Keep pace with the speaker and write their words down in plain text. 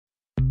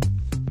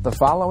The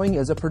following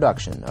is a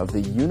production of the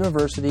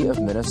University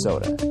of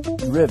Minnesota,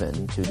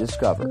 driven to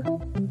discover.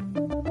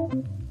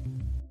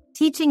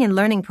 Teaching and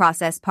Learning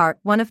Process Part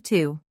 1 of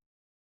 2.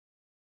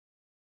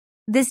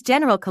 This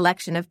general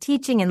collection of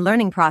teaching and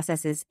learning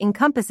processes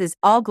encompasses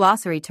all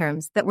glossary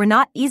terms that were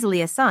not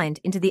easily assigned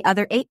into the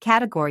other 8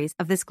 categories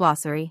of this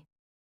glossary.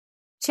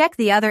 Check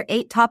the other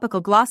 8 topical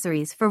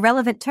glossaries for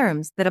relevant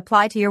terms that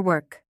apply to your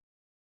work.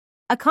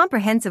 A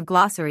comprehensive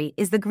glossary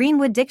is the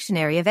Greenwood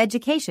Dictionary of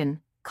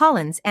Education,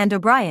 Collins and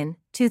O'Brien,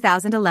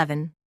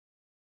 2011.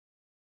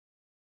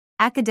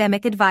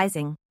 Academic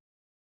advising.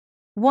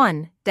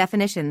 1.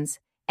 Definitions.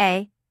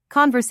 A.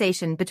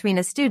 Conversation between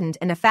a student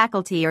and a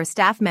faculty or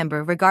staff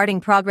member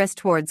regarding progress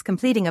towards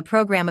completing a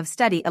program of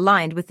study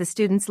aligned with the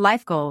student's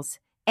life goals.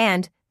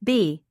 And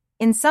B.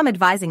 In some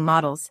advising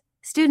models,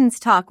 students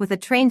talk with a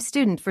trained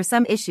student for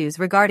some issues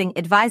regarding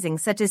advising,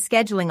 such as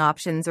scheduling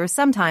options, or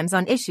sometimes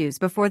on issues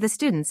before the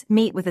students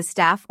meet with a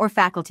staff or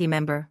faculty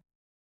member.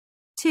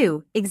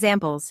 2.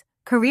 Examples.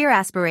 Career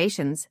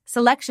aspirations,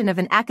 selection of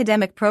an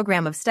academic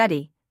program of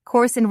study,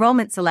 course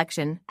enrollment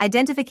selection,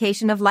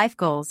 identification of life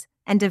goals,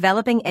 and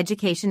developing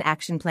education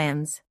action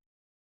plans.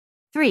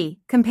 3.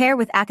 Compare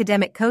with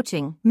academic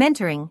coaching,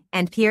 mentoring,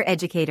 and peer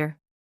educator.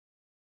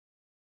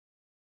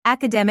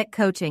 Academic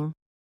coaching.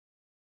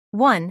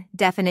 1.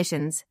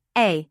 Definitions.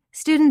 A.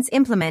 Students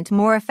implement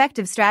more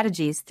effective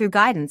strategies through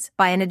guidance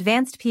by an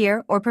advanced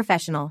peer or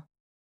professional.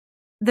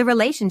 The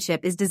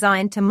relationship is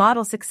designed to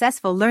model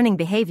successful learning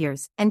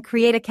behaviors and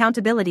create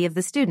accountability of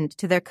the student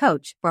to their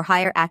coach for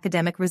higher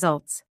academic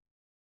results.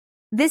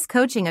 This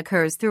coaching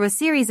occurs through a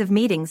series of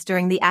meetings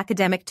during the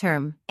academic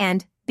term,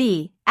 and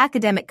B.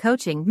 Academic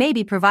coaching may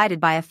be provided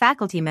by a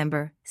faculty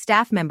member,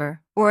 staff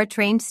member, or a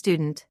trained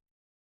student.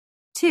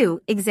 2.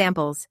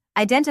 Examples.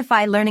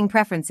 Identify learning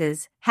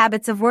preferences,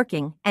 habits of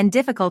working, and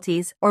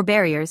difficulties or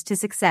barriers to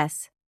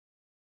success.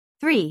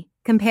 3.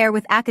 Compare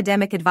with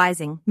academic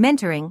advising,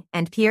 mentoring,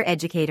 and peer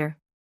educator.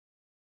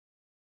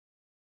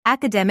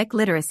 Academic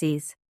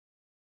literacies.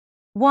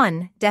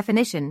 1.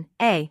 Definition.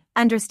 A.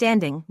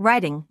 Understanding,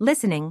 writing,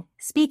 listening,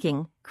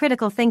 speaking,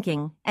 critical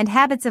thinking, and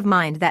habits of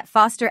mind that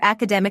foster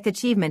academic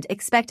achievement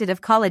expected of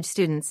college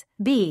students.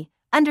 B.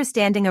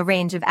 Understanding a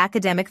range of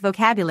academic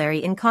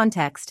vocabulary in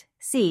context.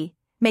 C.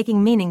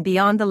 Making meaning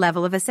beyond the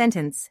level of a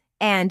sentence.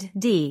 And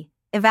D.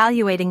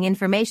 Evaluating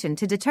information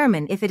to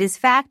determine if it is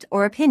fact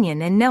or opinion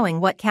and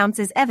knowing what counts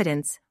as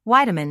evidence.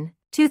 Weideman,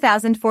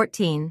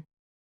 2014.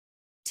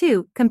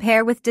 2.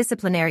 Compare with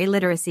disciplinary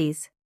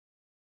literacies.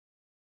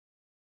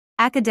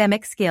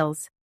 Academic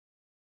skills.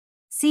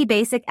 See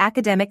basic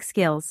academic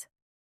skills.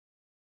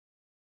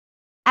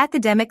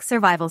 Academic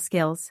survival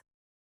skills.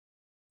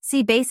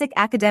 See basic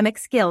academic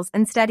skills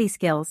and study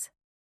skills.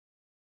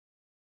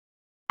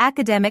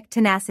 Academic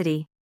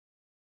tenacity.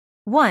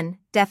 1.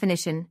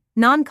 Definition.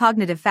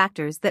 Non-cognitive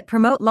factors that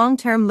promote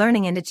long-term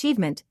learning and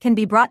achievement can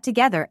be brought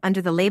together under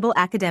the label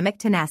academic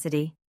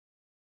tenacity.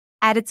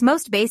 At its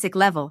most basic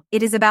level,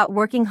 it is about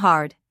working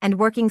hard and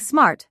working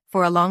smart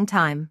for a long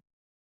time.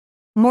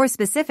 More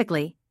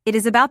specifically, it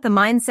is about the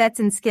mindsets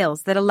and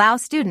skills that allow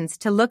students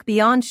to look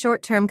beyond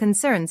short-term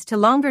concerns to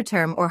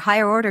longer-term or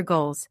higher-order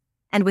goals,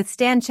 and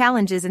withstand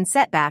challenges and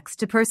setbacks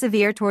to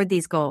persevere toward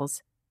these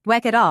goals.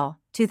 Dweck et al.,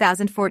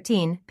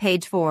 2014,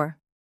 page 4.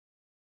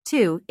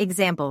 2.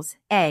 Examples.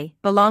 A.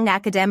 Belong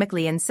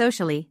academically and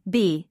socially.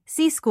 B.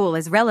 See school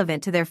as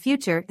relevant to their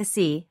future.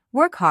 C.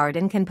 Work hard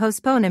and can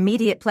postpone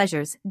immediate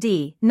pleasures.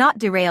 D. Not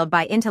derailed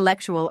by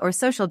intellectual or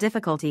social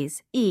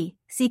difficulties. E.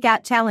 Seek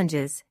out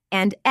challenges.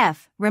 And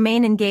F.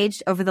 Remain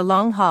engaged over the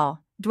long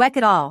haul. Dweck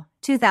et al.,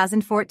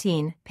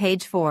 2014,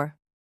 page 4.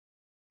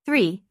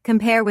 3.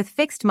 Compare with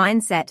fixed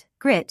mindset,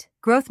 grit,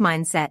 growth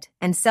mindset,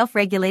 and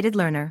self-regulated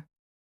learner.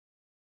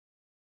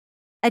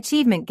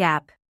 Achievement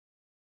gap.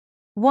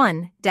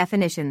 1.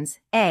 Definitions.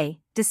 A.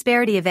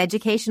 Disparity of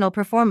educational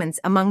performance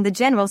among the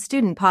general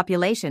student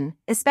population,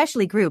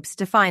 especially groups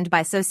defined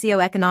by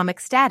socioeconomic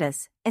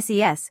status,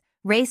 SES,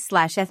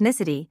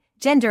 race/ethnicity,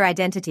 gender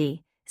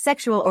identity,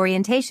 sexual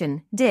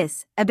orientation,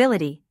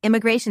 disability,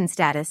 immigration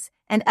status,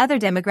 and other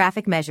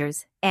demographic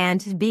measures.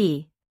 And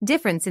B.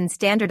 Difference in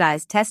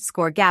standardized test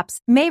score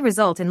gaps may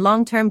result in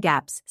long-term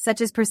gaps such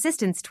as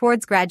persistence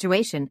towards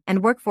graduation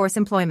and workforce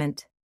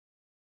employment.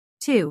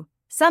 2.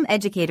 Some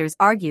educators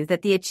argue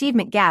that the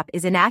achievement gap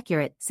is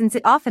inaccurate since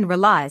it often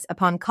relies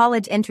upon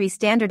college entry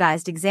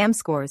standardized exam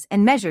scores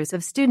and measures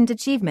of student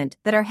achievement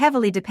that are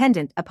heavily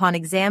dependent upon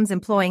exams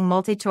employing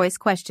multi-choice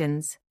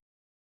questions.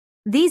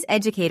 These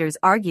educators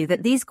argue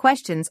that these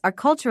questions are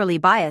culturally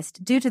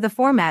biased due to the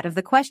format of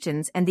the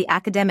questions and the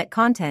academic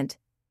content,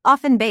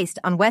 often based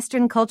on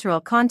Western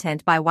cultural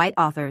content by white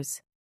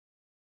authors.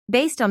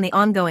 Based on the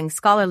ongoing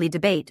scholarly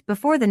debate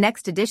before the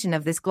next edition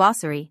of this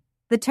glossary,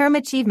 the term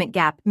achievement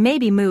gap may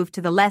be moved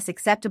to the less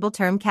acceptable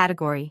term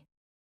category.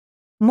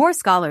 More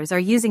scholars are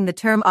using the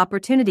term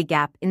opportunity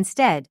gap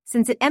instead,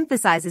 since it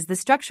emphasizes the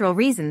structural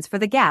reasons for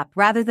the gap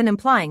rather than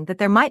implying that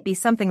there might be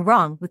something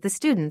wrong with the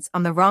students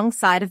on the wrong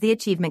side of the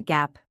achievement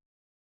gap.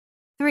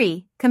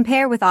 3.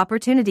 Compare with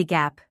opportunity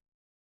gap.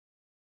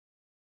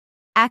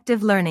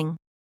 Active learning.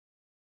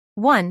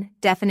 1.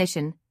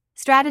 Definition.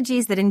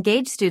 Strategies that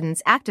engage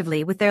students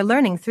actively with their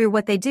learning through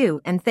what they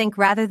do and think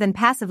rather than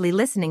passively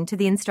listening to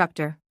the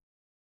instructor.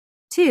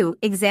 2.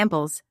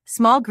 Examples: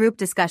 small group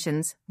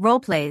discussions, role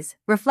plays,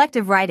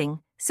 reflective writing,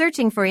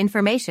 searching for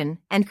information,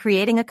 and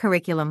creating a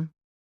curriculum.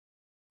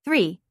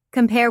 3.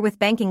 Compare with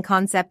banking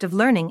concept of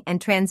learning and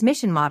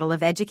transmission model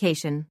of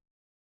education.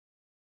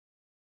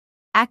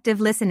 Active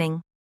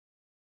listening.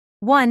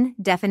 1.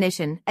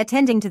 Definition: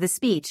 attending to the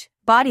speech,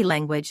 body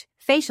language,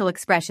 facial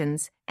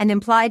expressions, and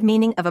implied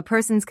meaning of a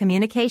person's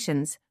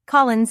communications.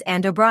 Collins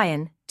and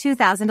O'Brien,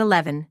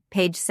 2011,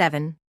 page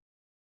 7.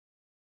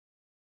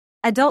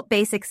 Adult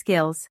basic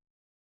skills.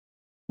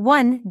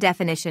 1.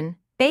 Definition: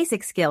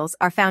 basic skills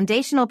are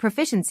foundational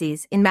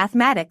proficiencies in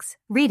mathematics,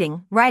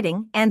 reading,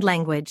 writing, and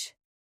language.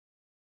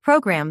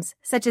 Programs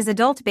such as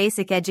Adult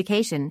Basic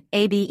Education,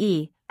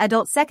 ABE,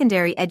 Adult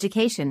Secondary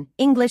Education,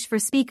 English for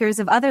speakers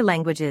of other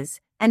languages,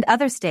 and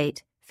other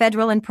state,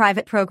 federal and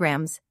private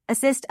programs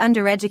assist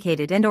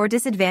undereducated and/or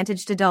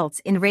disadvantaged adults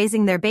in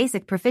raising their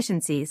basic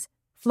proficiencies.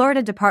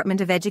 Florida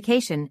Department of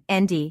Education,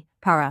 ND,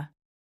 PARA.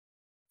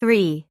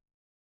 3.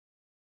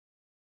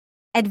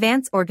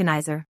 Advance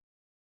organizer.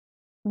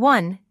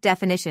 1.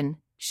 Definition: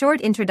 short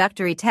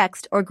introductory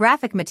text or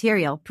graphic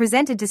material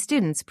presented to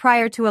students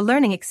prior to a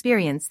learning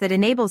experience that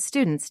enables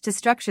students to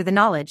structure the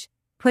knowledge,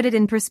 put it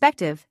in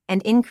perspective,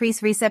 and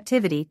increase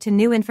receptivity to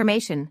new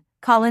information.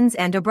 Collins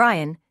and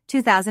O'Brien,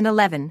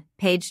 2011,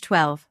 page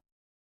 12.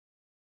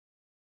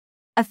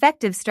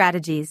 Effective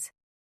strategies.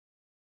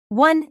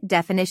 1.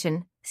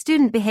 Definition: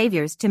 student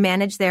behaviors to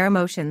manage their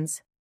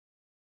emotions.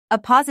 A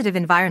positive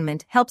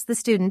environment helps the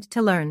student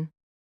to learn.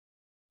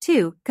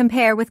 2.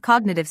 Compare with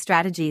cognitive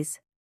strategies.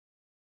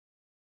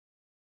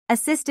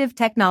 Assistive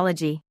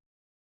technology.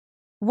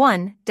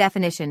 1.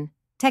 Definition: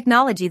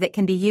 technology that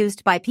can be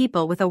used by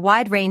people with a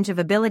wide range of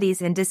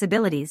abilities and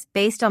disabilities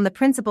based on the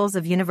principles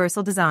of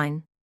universal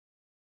design.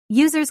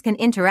 Users can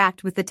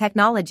interact with the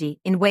technology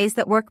in ways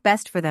that work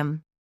best for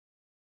them.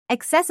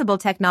 Accessible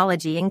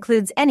technology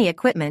includes any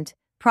equipment,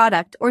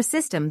 product, or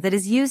system that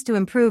is used to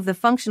improve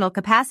the functional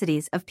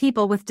capacities of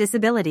people with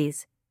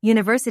disabilities.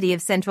 University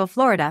of Central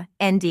Florida,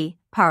 ND,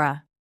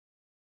 PARA.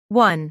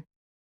 1.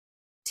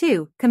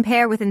 2.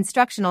 Compare with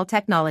instructional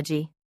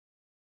technology.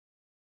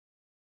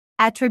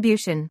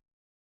 Attribution.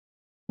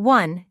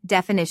 1.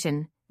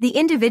 Definition: the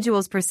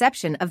individual's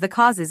perception of the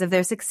causes of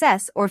their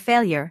success or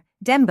failure.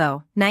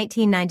 Dembo,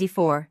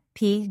 1994,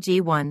 pg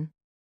 1.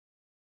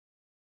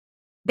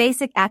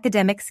 Basic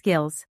academic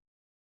skills.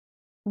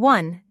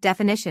 1.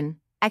 Definition: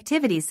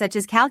 activities such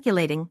as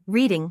calculating,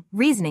 reading,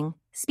 reasoning,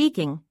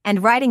 speaking,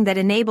 and writing that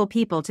enable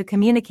people to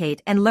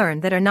communicate and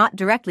learn that are not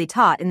directly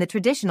taught in the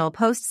traditional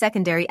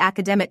post-secondary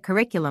academic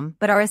curriculum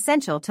but are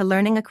essential to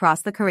learning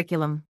across the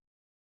curriculum.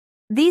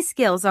 These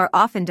skills are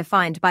often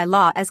defined by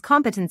law as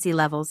competency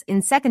levels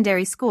in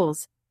secondary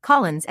schools.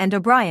 Collins and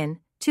O'Brien,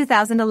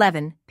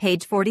 2011,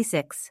 page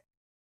 46.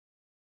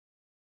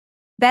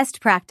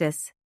 Best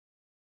practice.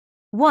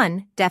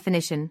 1.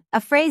 Definition: a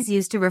phrase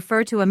used to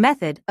refer to a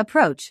method,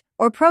 approach,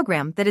 or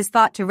program that is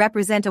thought to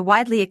represent a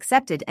widely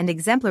accepted and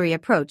exemplary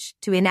approach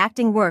to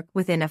enacting work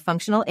within a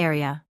functional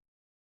area.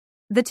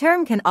 The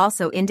term can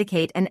also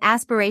indicate an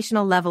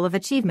aspirational level of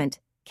achievement.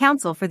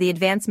 Council for the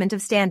Advancement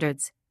of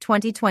Standards,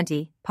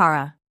 2020,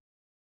 PARA.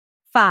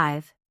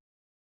 5.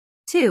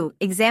 2.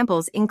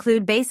 Examples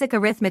include basic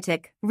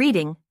arithmetic,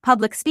 reading,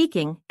 public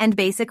speaking, and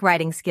basic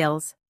writing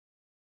skills.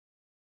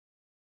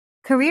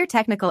 Career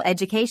Technical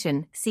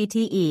Education,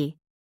 CTE.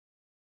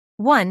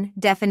 1.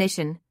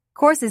 Definition: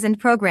 courses and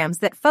programs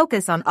that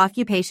focus on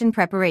occupation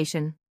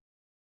preparation.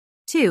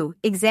 2.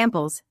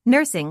 Examples: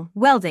 nursing,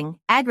 welding,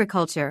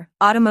 agriculture,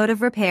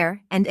 automotive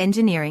repair, and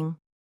engineering.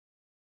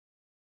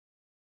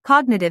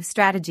 Cognitive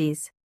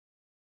strategies.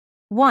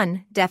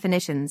 1.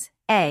 Definitions.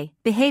 A.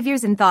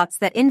 Behaviors and thoughts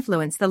that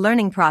influence the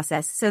learning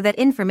process so that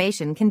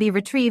information can be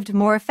retrieved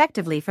more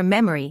effectively from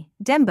memory.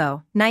 Dembo,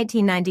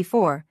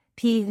 1994,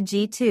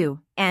 pg 2,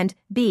 and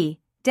B.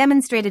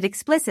 Demonstrated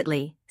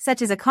explicitly,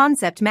 such as a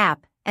concept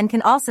map, and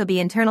can also be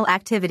internal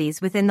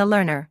activities within the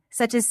learner,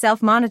 such as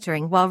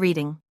self-monitoring while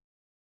reading.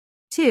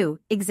 2.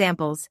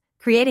 Examples: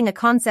 creating a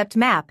concept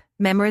map,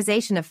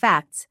 memorization of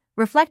facts,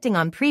 reflecting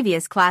on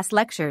previous class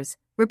lectures,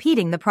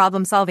 repeating the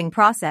problem-solving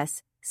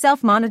process,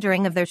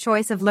 self-monitoring of their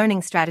choice of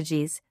learning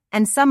strategies,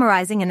 and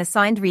summarizing an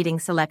assigned reading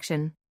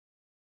selection.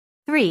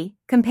 3.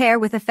 Compare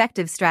with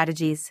effective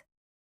strategies.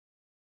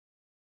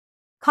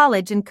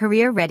 College and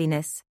career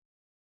readiness.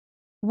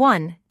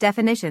 1.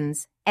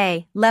 Definitions.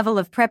 A. Level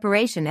of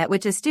preparation at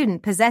which a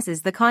student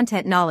possesses the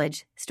content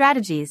knowledge,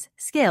 strategies,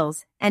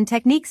 skills, and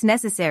techniques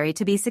necessary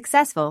to be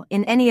successful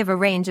in any of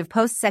a range of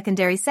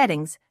post-secondary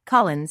settings.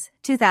 Collins,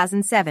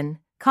 2007,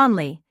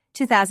 Conley,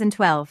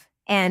 2012,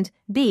 and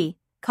B.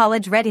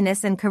 College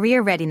readiness and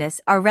career readiness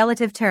are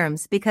relative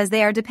terms because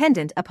they are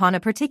dependent upon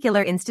a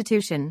particular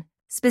institution,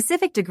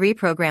 specific degree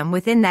program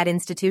within that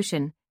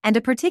institution, and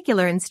a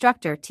particular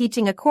instructor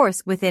teaching a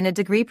course within a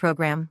degree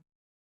program.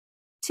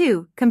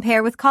 2.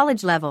 Compare with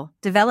college level,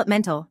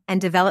 developmental,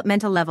 and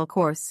developmental level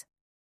course.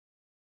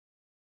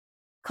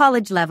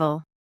 College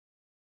level.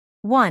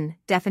 1.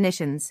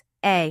 Definitions.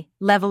 A.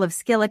 Level of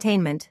skill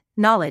attainment,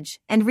 knowledge,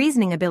 and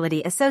reasoning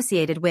ability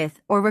associated with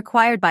or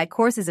required by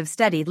courses of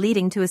study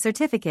leading to a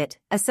certificate,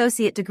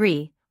 associate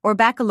degree, or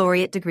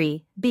baccalaureate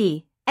degree.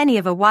 B. Any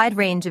of a wide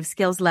range of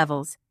skills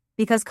levels,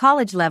 because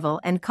college level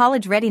and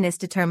college readiness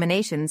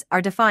determinations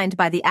are defined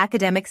by the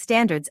academic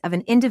standards of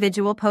an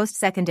individual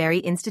post-secondary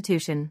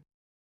institution.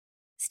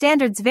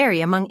 Standards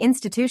vary among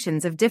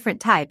institutions of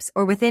different types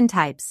or within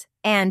types,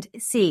 and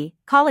C.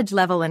 College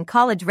level and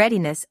college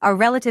readiness are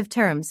relative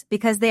terms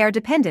because they are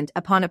dependent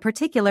upon a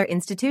particular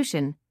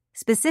institution,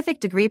 specific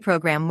degree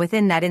program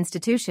within that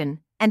institution,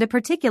 and a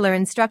particular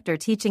instructor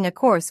teaching a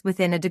course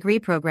within a degree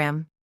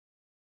program.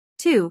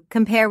 2.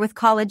 Compare with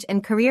college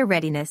and career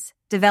readiness,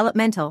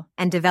 developmental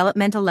and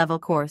developmental level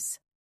course.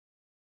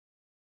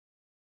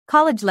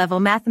 College level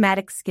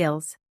mathematics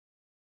skills.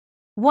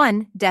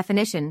 1.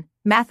 Definition.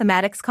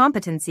 Mathematics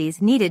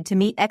competencies needed to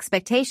meet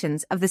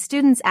expectations of the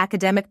student's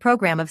academic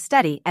program of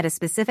study at a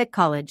specific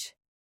college.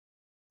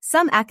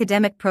 Some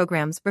academic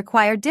programs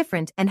require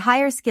different and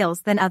higher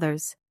skills than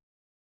others.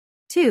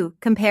 2.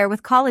 Compare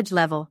with college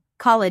level,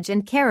 college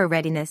and career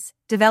readiness,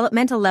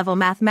 developmental level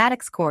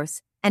mathematics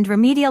course, and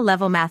remedial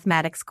level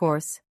mathematics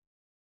course.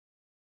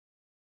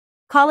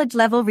 College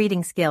level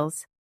reading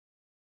skills.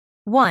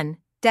 1.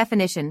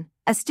 Definition.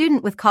 A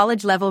student with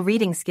college-level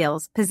reading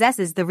skills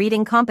possesses the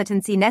reading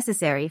competency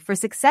necessary for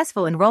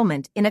successful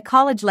enrollment in a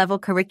college-level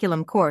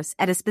curriculum course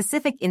at a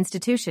specific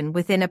institution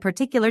within a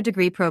particular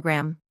degree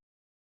program.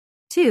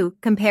 2.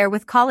 Compare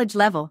with college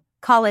level,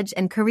 college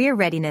and career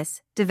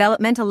readiness,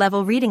 developmental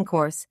level reading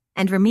course,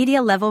 and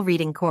remedial level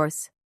reading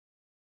course.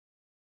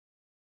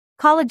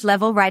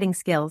 College-level writing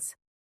skills.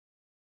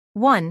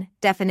 1.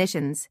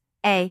 Definitions.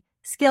 A.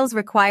 Skills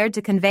required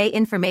to convey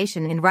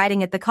information in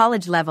writing at the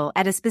college level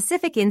at a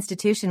specific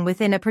institution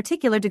within a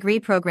particular degree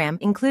program,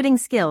 including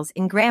skills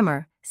in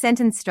grammar,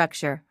 sentence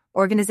structure,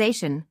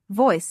 organization,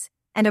 voice,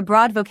 and a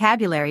broad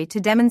vocabulary to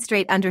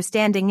demonstrate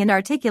understanding and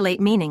articulate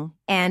meaning,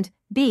 and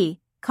B.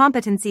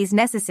 Competencies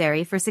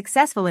necessary for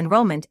successful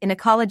enrollment in a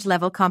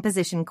college-level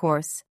composition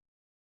course.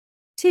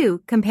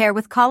 2. Compare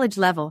with college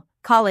level,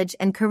 college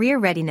and career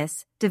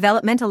readiness,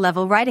 developmental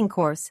level writing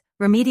course,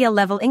 remedial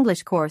level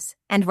English course,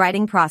 and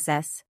writing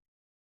process.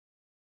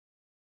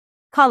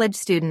 College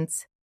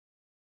students.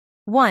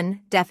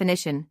 1.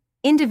 Definition.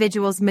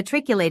 Individuals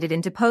matriculated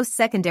into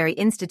post-secondary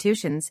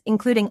institutions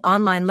including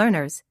online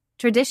learners,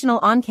 traditional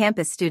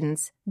on-campus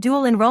students,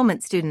 dual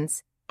enrollment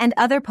students, and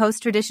other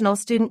post-traditional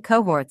student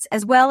cohorts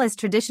as well as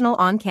traditional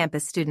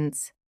on-campus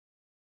students.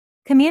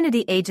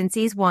 Community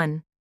agencies.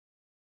 1.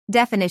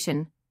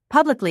 Definition.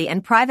 Publicly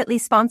and privately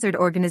sponsored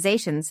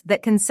organizations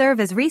that can serve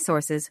as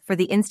resources for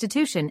the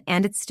institution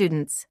and its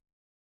students.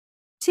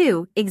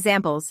 2.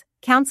 Examples.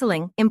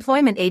 Counseling,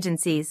 employment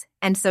agencies,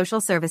 and social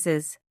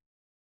services.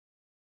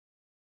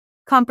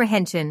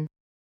 Comprehension.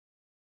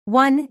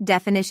 1.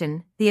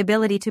 Definition. The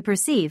ability to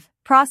perceive,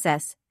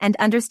 process, and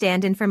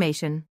understand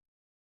information.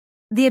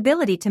 The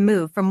ability to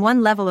move from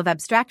one level of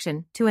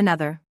abstraction to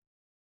another.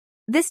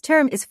 This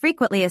term is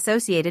frequently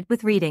associated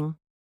with reading.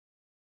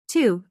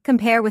 2.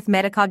 Compare with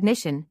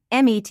metacognition,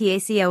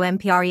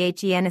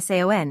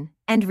 metacomprehension,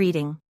 and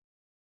reading.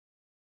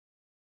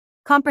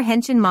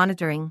 Comprehension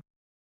monitoring.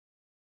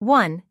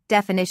 1.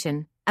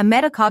 Definition. A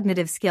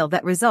metacognitive skill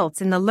that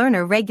results in the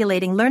learner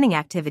regulating learning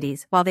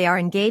activities while they are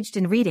engaged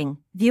in reading,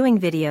 viewing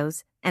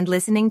videos, and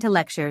listening to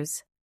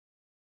lectures.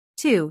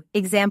 2.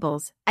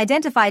 Examples.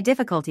 Identify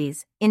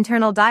difficulties,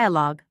 internal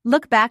dialogue,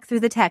 look back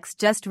through the text,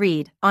 just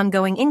read,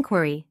 ongoing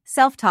inquiry,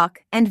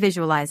 self-talk, and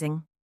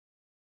visualizing.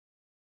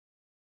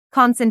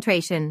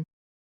 Concentration.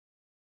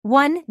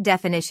 1.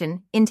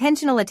 Definition.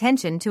 Intentional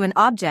attention to an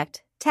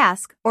object,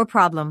 task, or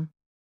problem.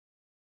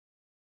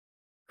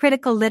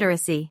 Critical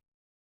literacy.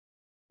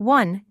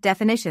 1.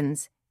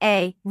 Definitions.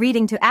 A.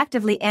 Reading to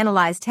actively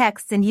analyze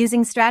texts and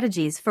using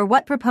strategies for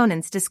what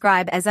proponents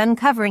describe as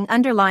uncovering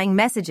underlying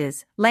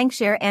messages,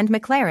 Lancashire and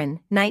McLaren,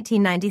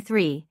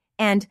 1993,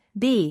 and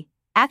B.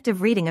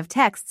 Active reading of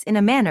texts in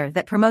a manner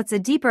that promotes a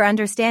deeper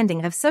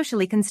understanding of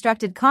socially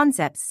constructed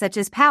concepts such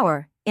as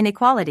power,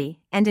 inequality,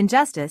 and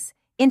injustice,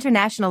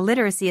 International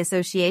Literacy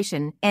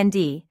Association,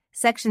 ND,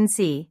 Section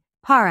C,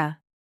 Para.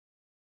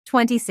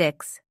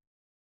 26.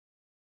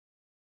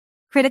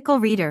 Critical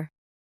reader.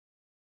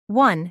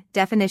 1.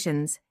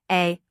 Definitions.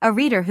 A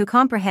reader who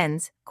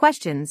comprehends,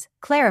 questions,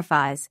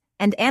 clarifies,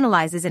 and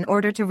analyzes in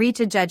order to reach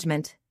a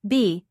judgment.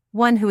 B.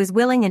 One who is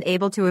willing and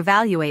able to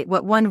evaluate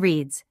what one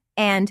reads.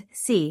 And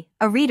C.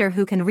 A reader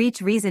who can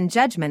reach reasoned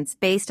judgments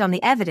based on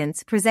the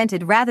evidence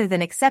presented rather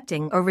than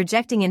accepting or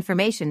rejecting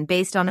information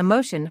based on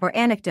emotion or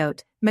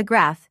anecdote.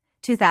 McGrath,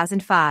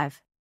 2005.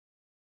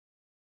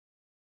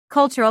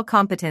 Cultural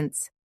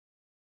competence.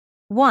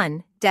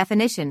 1.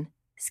 Definition.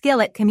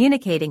 Skill at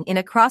communicating in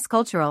a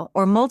cross-cultural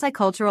or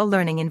multicultural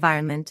learning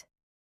environment.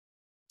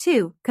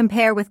 2.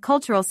 Compare with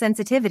cultural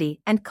sensitivity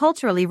and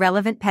culturally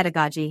relevant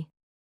pedagogy.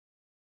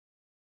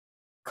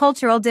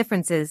 Cultural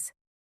differences.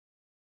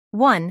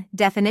 1.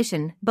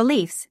 Definition,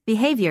 beliefs,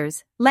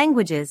 behaviors,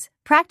 languages,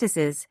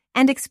 practices,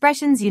 and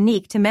expressions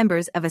unique to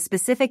members of a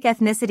specific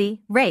ethnicity,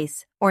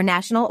 race, or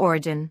national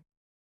origin.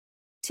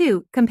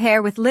 2.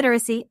 Compare with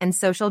literacy and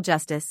social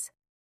justice.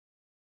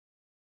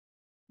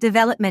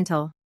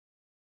 Developmental.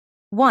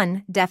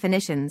 1.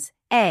 Definitions.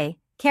 A.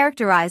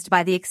 Characterized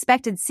by the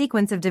expected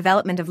sequence of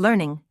development of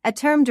learning, a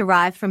term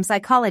derived from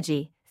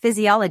psychology,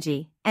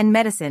 physiology, and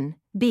medicine.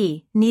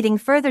 B. Needing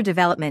further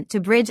development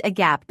to bridge a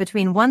gap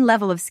between one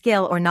level of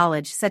skill or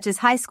knowledge such as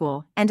high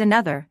school and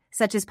another,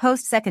 such as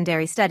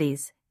post-secondary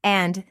studies.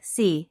 And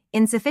C.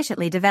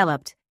 Insufficiently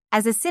developed,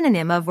 as a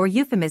synonym of or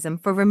euphemism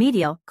for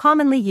remedial,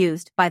 commonly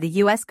used by the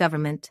U.S.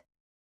 government.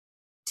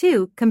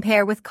 2.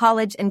 Compare with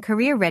college and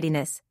career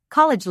readiness,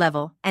 college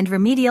level, and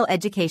remedial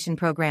education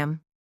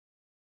program.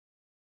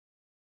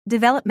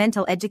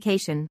 Developmental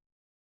education.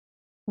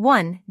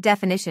 1.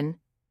 Definition.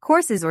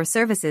 Courses or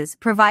services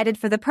provided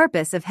for the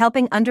purpose of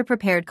helping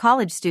underprepared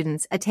college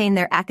students attain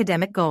their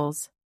academic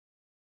goals.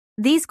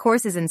 These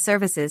courses and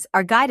services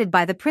are guided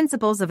by the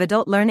Principles of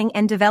Adult Learning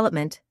and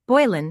Development,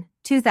 Boylan,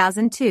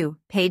 2002,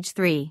 page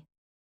 3.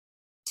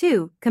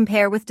 2.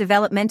 Compare with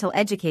developmental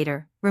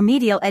educator,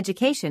 remedial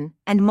education,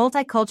 and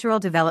multicultural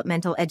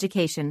developmental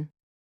education.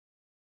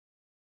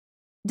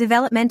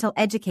 Developmental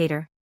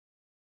educator.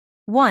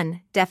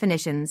 1.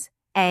 Definitions.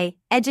 A.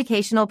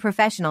 Educational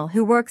professional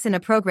who works in a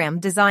program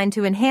designed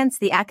to enhance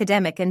the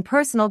academic and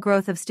personal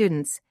growth of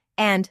students,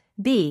 and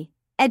B.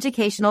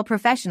 Educational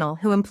professional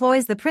who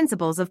employs the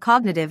principles of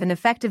cognitive and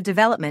affective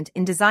development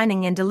in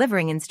designing and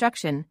delivering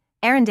instruction,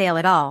 Arundale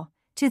et al.,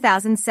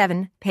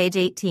 2007, page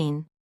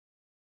 18.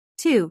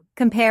 2.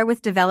 Compare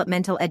with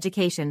developmental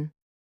education.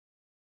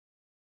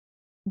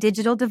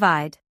 Digital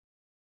divide.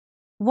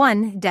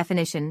 1.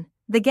 Definition.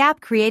 The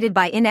gap created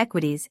by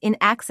inequities in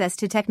access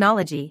to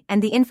technology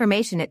and the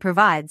information it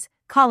provides,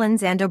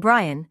 Collins and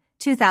O'Brien,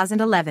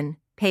 2011,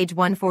 page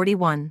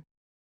 141.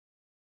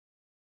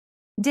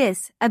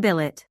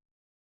 Disability.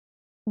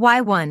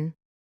 Y1.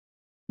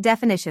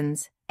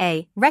 Definitions.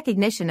 A.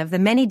 Recognition of the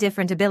many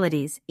different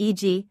abilities,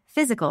 e.g.,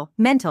 physical,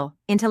 mental,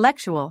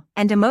 intellectual,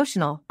 and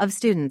emotional, of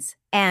students,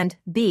 and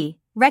B.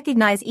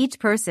 Recognize each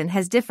person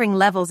has differing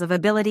levels of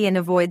ability and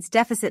avoids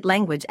deficit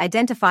language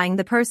identifying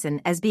the person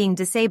as being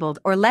disabled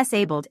or less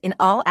abled in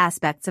all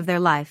aspects of their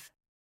life.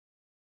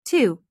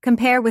 2.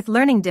 Compare with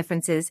learning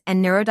differences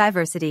and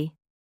neurodiversity.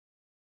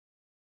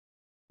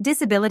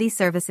 Disability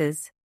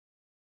services.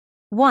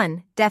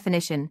 1.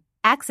 Definition.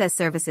 Access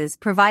services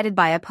provided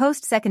by a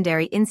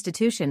post-secondary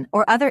institution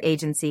or other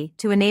agency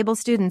to enable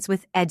students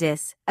with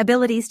EDIS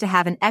abilities to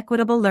have an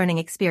equitable learning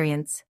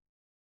experience.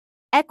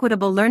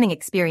 Equitable learning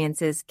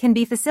experiences can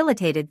be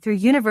facilitated through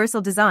universal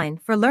design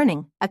for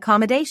learning,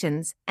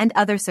 accommodations, and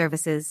other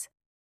services.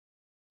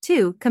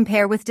 2.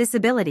 Compare with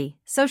disability,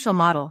 social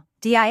model,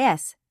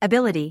 DIS,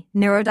 ability,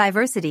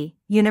 neurodiversity,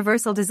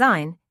 universal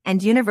design,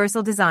 and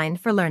universal design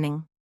for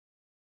learning.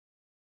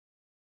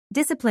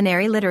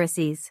 Disciplinary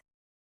literacies.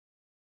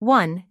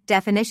 1.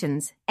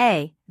 Definitions.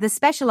 A. The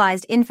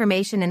specialized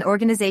information and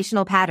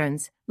organizational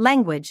patterns,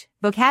 language,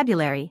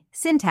 vocabulary,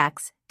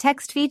 syntax,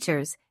 text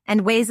features,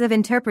 and ways of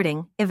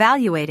interpreting,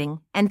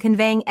 evaluating, and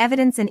conveying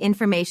evidence and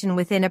information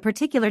within a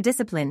particular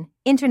discipline,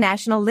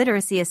 International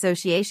Literacy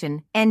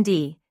Association,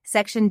 ND,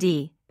 Section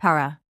D,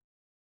 Para.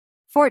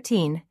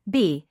 14.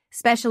 B.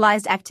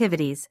 Specialized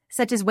activities,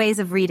 such as ways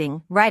of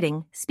reading,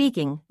 writing,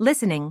 speaking,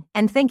 listening,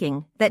 and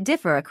thinking, that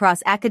differ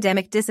across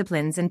academic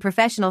disciplines and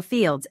professional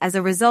fields as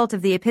a result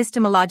of the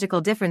epistemological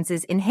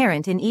differences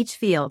inherent in each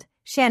field,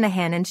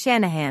 Shanahan and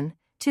Shanahan,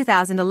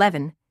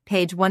 2011,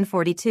 page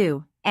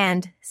 142,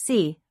 and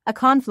C. A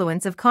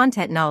confluence of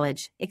content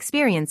knowledge,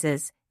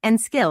 experiences,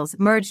 and skills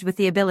merged with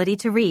the ability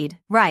to read,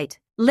 write,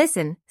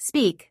 listen,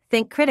 speak,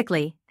 think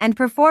critically, and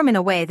perform in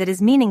a way that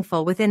is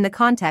meaningful within the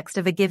context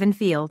of a given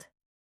field.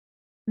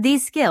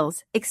 These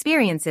skills,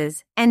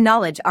 experiences, and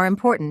knowledge are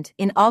important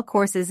in all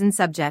courses and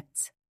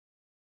subjects.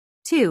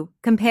 2.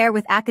 Compare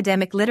with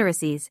academic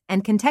literacies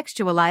and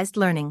contextualized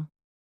learning.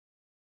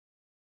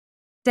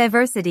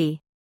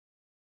 Diversity.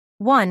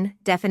 1.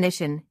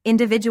 Definition.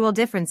 Individual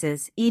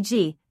differences,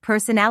 e.g.,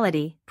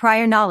 personality,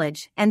 prior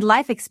knowledge, and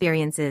life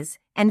experiences,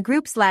 and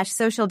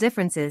group/social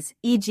differences,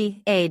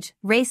 e.g., age,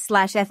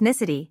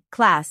 race/ethnicity,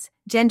 class,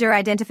 gender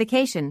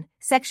identification,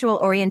 sexual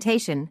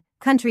orientation,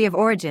 country of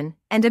origin,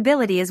 and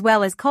ability as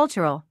well as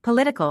cultural,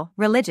 political,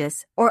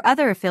 religious, or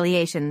other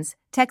affiliations,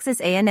 Texas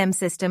A&M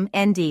System,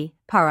 ND,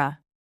 Para.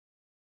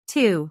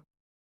 2.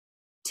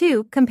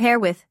 2. Compare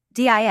with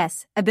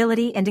DIS,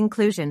 ability and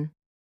inclusion.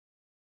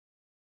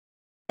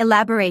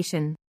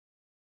 Elaboration.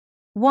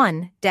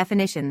 1.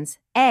 Definitions.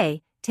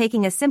 A.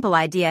 Taking a simple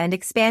idea and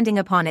expanding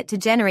upon it to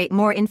generate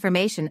more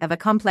information of a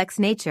complex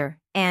nature,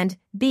 and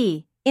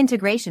B.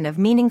 Integration of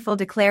meaningful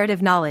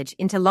declarative knowledge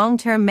into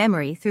long-term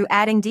memory through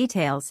adding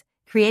details,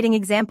 creating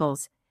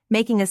examples,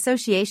 making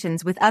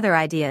associations with other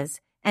ideas,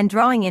 and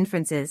drawing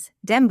inferences,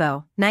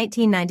 Dembo,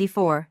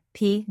 1994,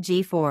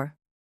 pg 4.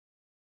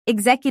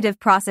 Executive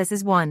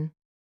processes. 1.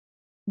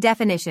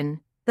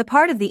 Definition. The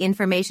part of the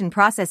information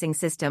processing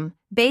system,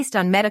 based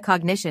on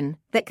metacognition,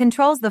 that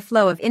controls the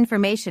flow of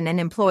information and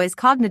employs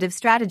cognitive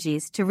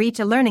strategies to reach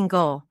a learning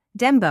goal.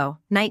 Dembo,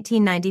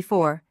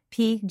 1994,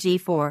 pg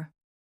 4.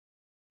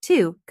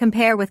 2.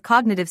 Compare with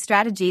cognitive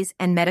strategies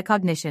and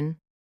metacognition.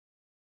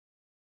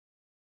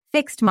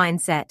 Fixed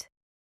mindset.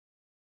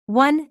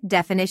 1.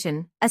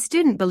 Definition. A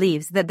student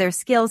believes that their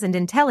skills and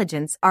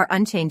intelligence are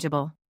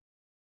unchangeable.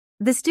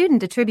 The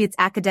student attributes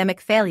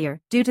academic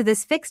failure due to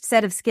this fixed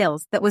set of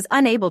skills that was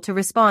unable to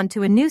respond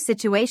to a new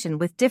situation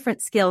with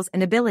different skills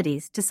and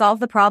abilities to solve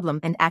the problem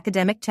and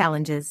academic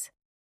challenges.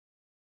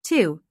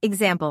 2.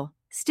 Example.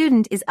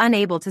 Student is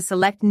unable to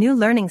select new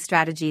learning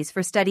strategies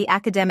for study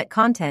academic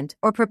content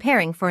or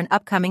preparing for an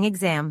upcoming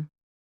exam.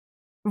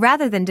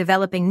 Rather than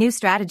developing new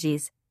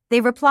strategies,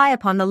 they rely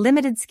upon the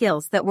limited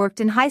skills that worked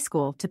in high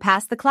school to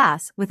pass the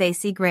class with a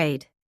C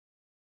grade.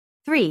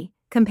 3.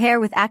 Compare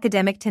with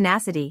academic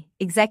tenacity,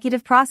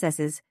 executive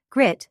processes,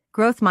 grit,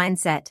 growth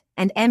mindset,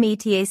 and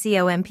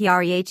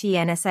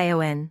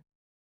metacomprehension.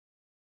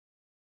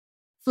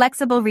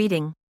 Flexible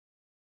reading.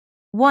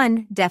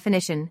 1.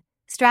 Definition.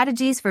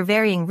 Strategies for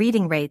varying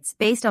reading rates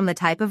based on the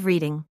type of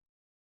reading.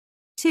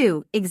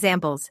 2.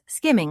 Examples: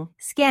 skimming,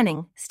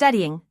 scanning,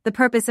 studying, the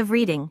purpose of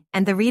reading,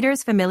 and the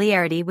reader's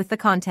familiarity with the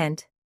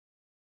content.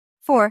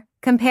 4.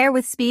 Compare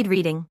with speed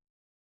reading.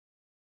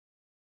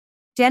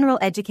 General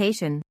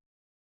education.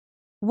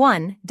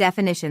 1.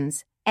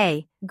 Definitions.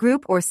 A.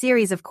 Group or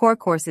series of core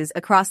courses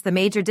across the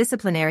major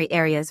disciplinary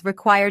areas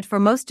required for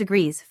most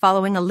degrees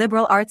following a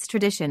liberal arts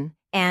tradition,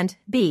 and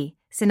B.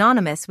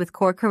 Synonymous with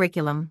core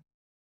curriculum.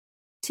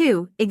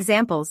 2.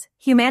 Examples: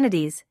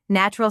 humanities,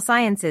 natural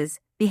sciences,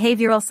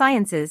 behavioral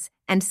sciences,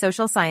 and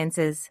social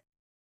sciences.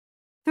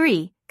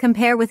 3.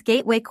 Compare with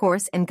gateway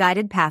course and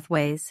guided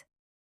pathways.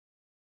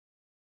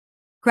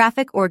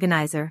 Graphic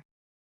organizer.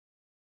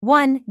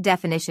 1.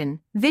 Definition.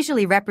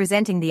 Visually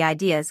representing the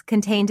ideas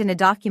contained in a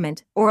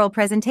document, oral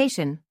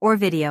presentation, or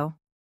video.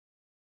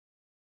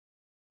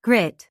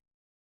 Grit.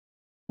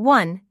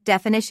 1.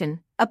 Definition.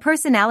 A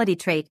personality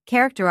trait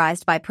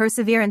characterized by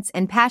perseverance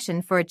and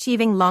passion for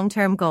achieving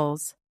long-term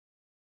goals.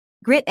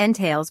 Grit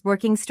entails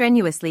working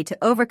strenuously to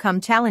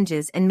overcome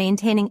challenges and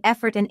maintaining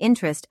effort and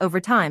interest over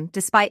time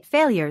despite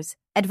failures,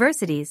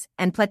 adversities,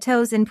 and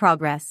plateaus in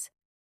progress.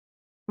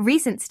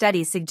 Recent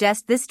studies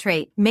suggest this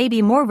trait may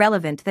be more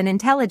relevant than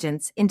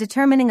intelligence in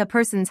determining a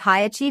person's high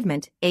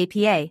achievement.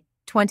 APA,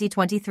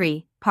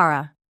 2023,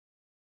 Para.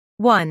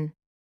 1.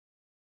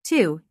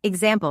 2.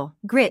 Example: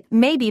 grit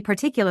may be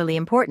particularly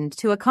important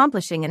to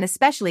accomplishing an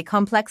especially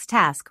complex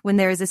task when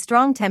there is a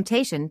strong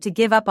temptation to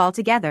give up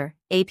altogether.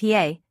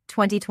 APA,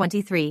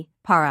 2023,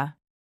 Para.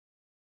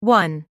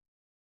 1.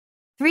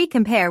 3.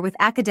 Compare with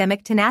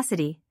academic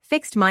tenacity,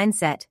 fixed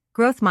mindset,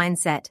 growth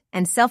mindset,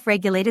 and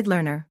self-regulated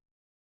learner.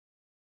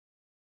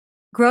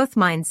 Growth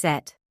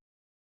mindset.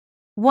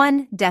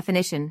 1.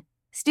 Definition.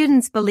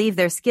 Students believe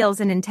their skills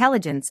and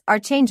intelligence are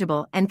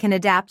changeable and can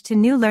adapt to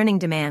new learning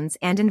demands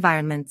and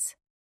environments.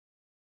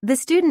 The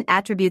student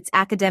attributes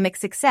academic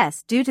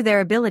success due to their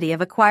ability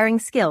of acquiring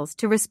skills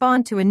to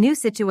respond to a new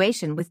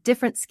situation with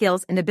different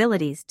skills and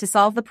abilities to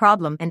solve the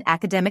problem and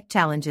academic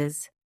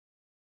challenges.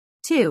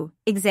 2.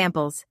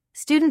 Examples.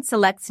 Student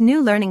selects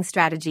new learning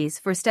strategies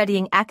for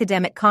studying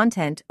academic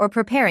content or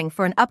preparing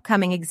for an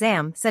upcoming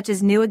exam, such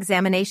as new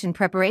examination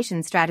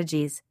preparation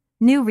strategies,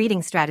 new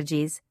reading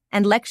strategies,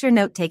 and lecture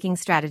note-taking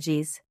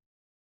strategies.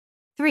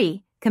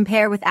 3.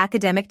 Compare with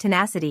academic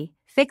tenacity,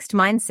 fixed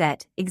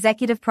mindset,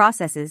 executive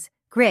processes,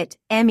 grit,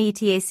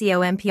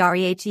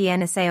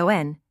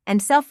 metacomprehension,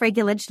 and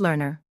self-regulated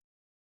learner.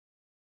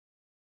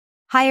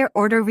 Higher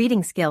order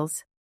reading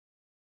skills.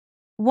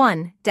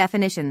 1.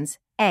 Definitions.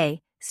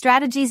 A.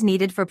 Strategies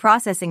needed for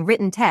processing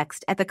written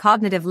text at the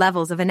cognitive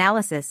levels of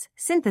analysis,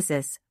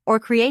 synthesis, or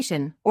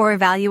creation, or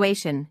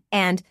evaluation,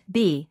 and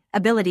B.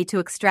 Ability to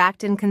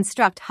extract and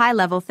construct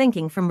high-level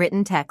thinking from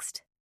written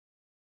text.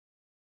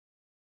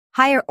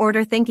 Higher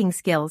order thinking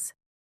skills.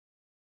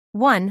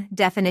 1.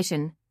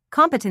 Definition.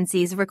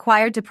 Competencies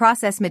required to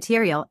process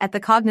material at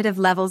the cognitive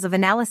levels of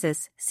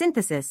analysis,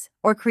 synthesis,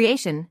 or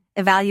creation,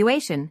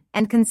 evaluation,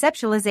 and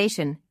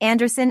conceptualization.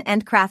 Anderson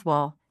and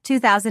Krathwohl,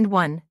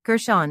 2001,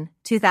 Gershon,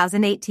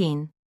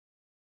 2018.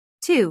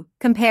 2.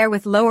 Compare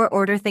with lower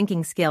order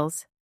thinking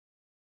skills.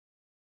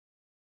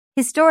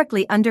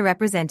 Historically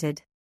underrepresented.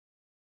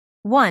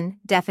 1.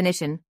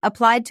 Definition.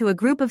 Applied to a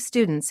group of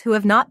students who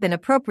have not been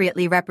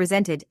appropriately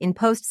represented in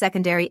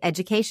post-secondary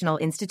educational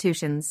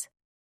institutions.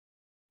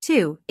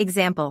 2.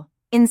 Example.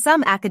 In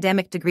some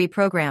academic degree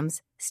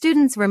programs,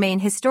 students remain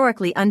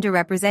historically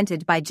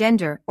underrepresented by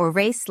gender or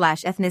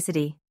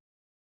race/ethnicity.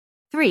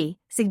 3.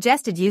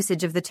 Suggested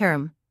usage of the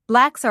term.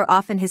 Blacks are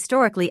often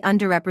historically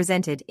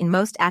underrepresented in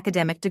most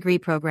academic degree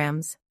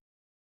programs.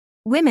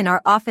 Women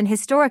are often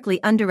historically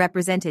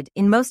underrepresented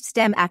in most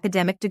STEM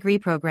academic degree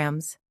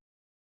programs.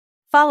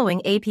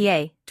 Following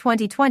APA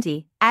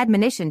 2020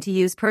 admonition to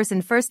use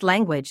person-first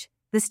language,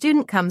 the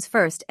student comes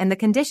first and the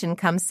condition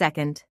comes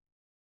second.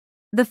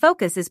 The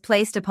focus is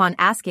placed upon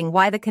asking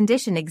why the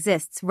condition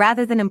exists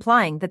rather than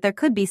implying that there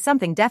could be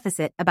something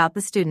deficit about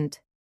the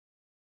student.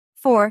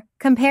 4.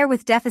 Compare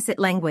with deficit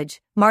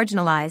language,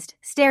 marginalized,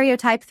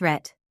 stereotype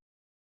threat.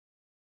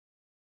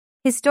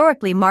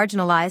 Historically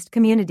marginalized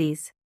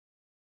communities.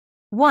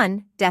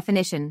 1.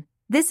 Definition.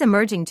 This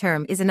emerging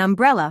term is an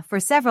umbrella for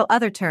several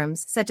other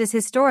terms such as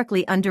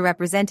historically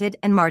underrepresented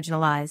and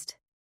marginalized.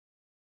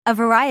 A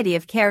variety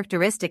of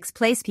characteristics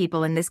place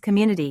people in this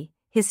community: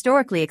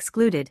 historically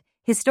excluded,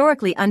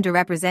 historically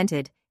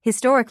underrepresented,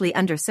 historically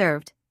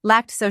underserved,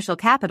 lacked social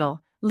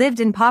capital, lived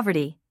in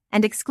poverty,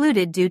 and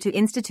excluded due to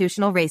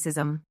institutional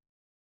racism.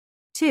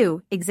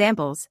 2.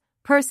 Examples: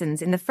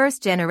 persons in the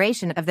first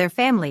generation of their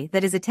family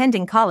that is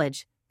attending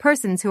college,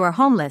 persons who are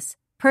homeless,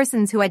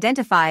 persons who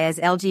identify as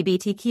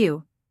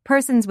LGBTQ,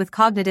 persons with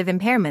cognitive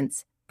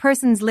impairments,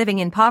 persons living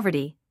in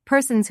poverty,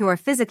 persons who are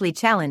physically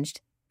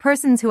challenged,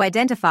 persons who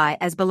identify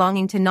as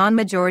belonging to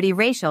non-majority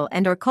racial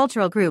and/or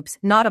cultural groups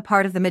not a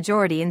part of the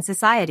majority in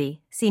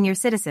society, senior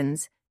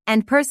citizens,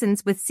 and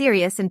persons with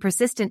serious and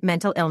persistent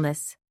mental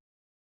illness.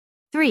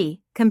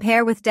 3.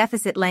 Compare with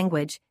deficit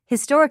language,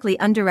 historically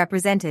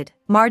underrepresented,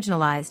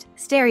 marginalized,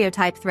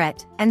 stereotype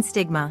threat, and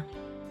stigma.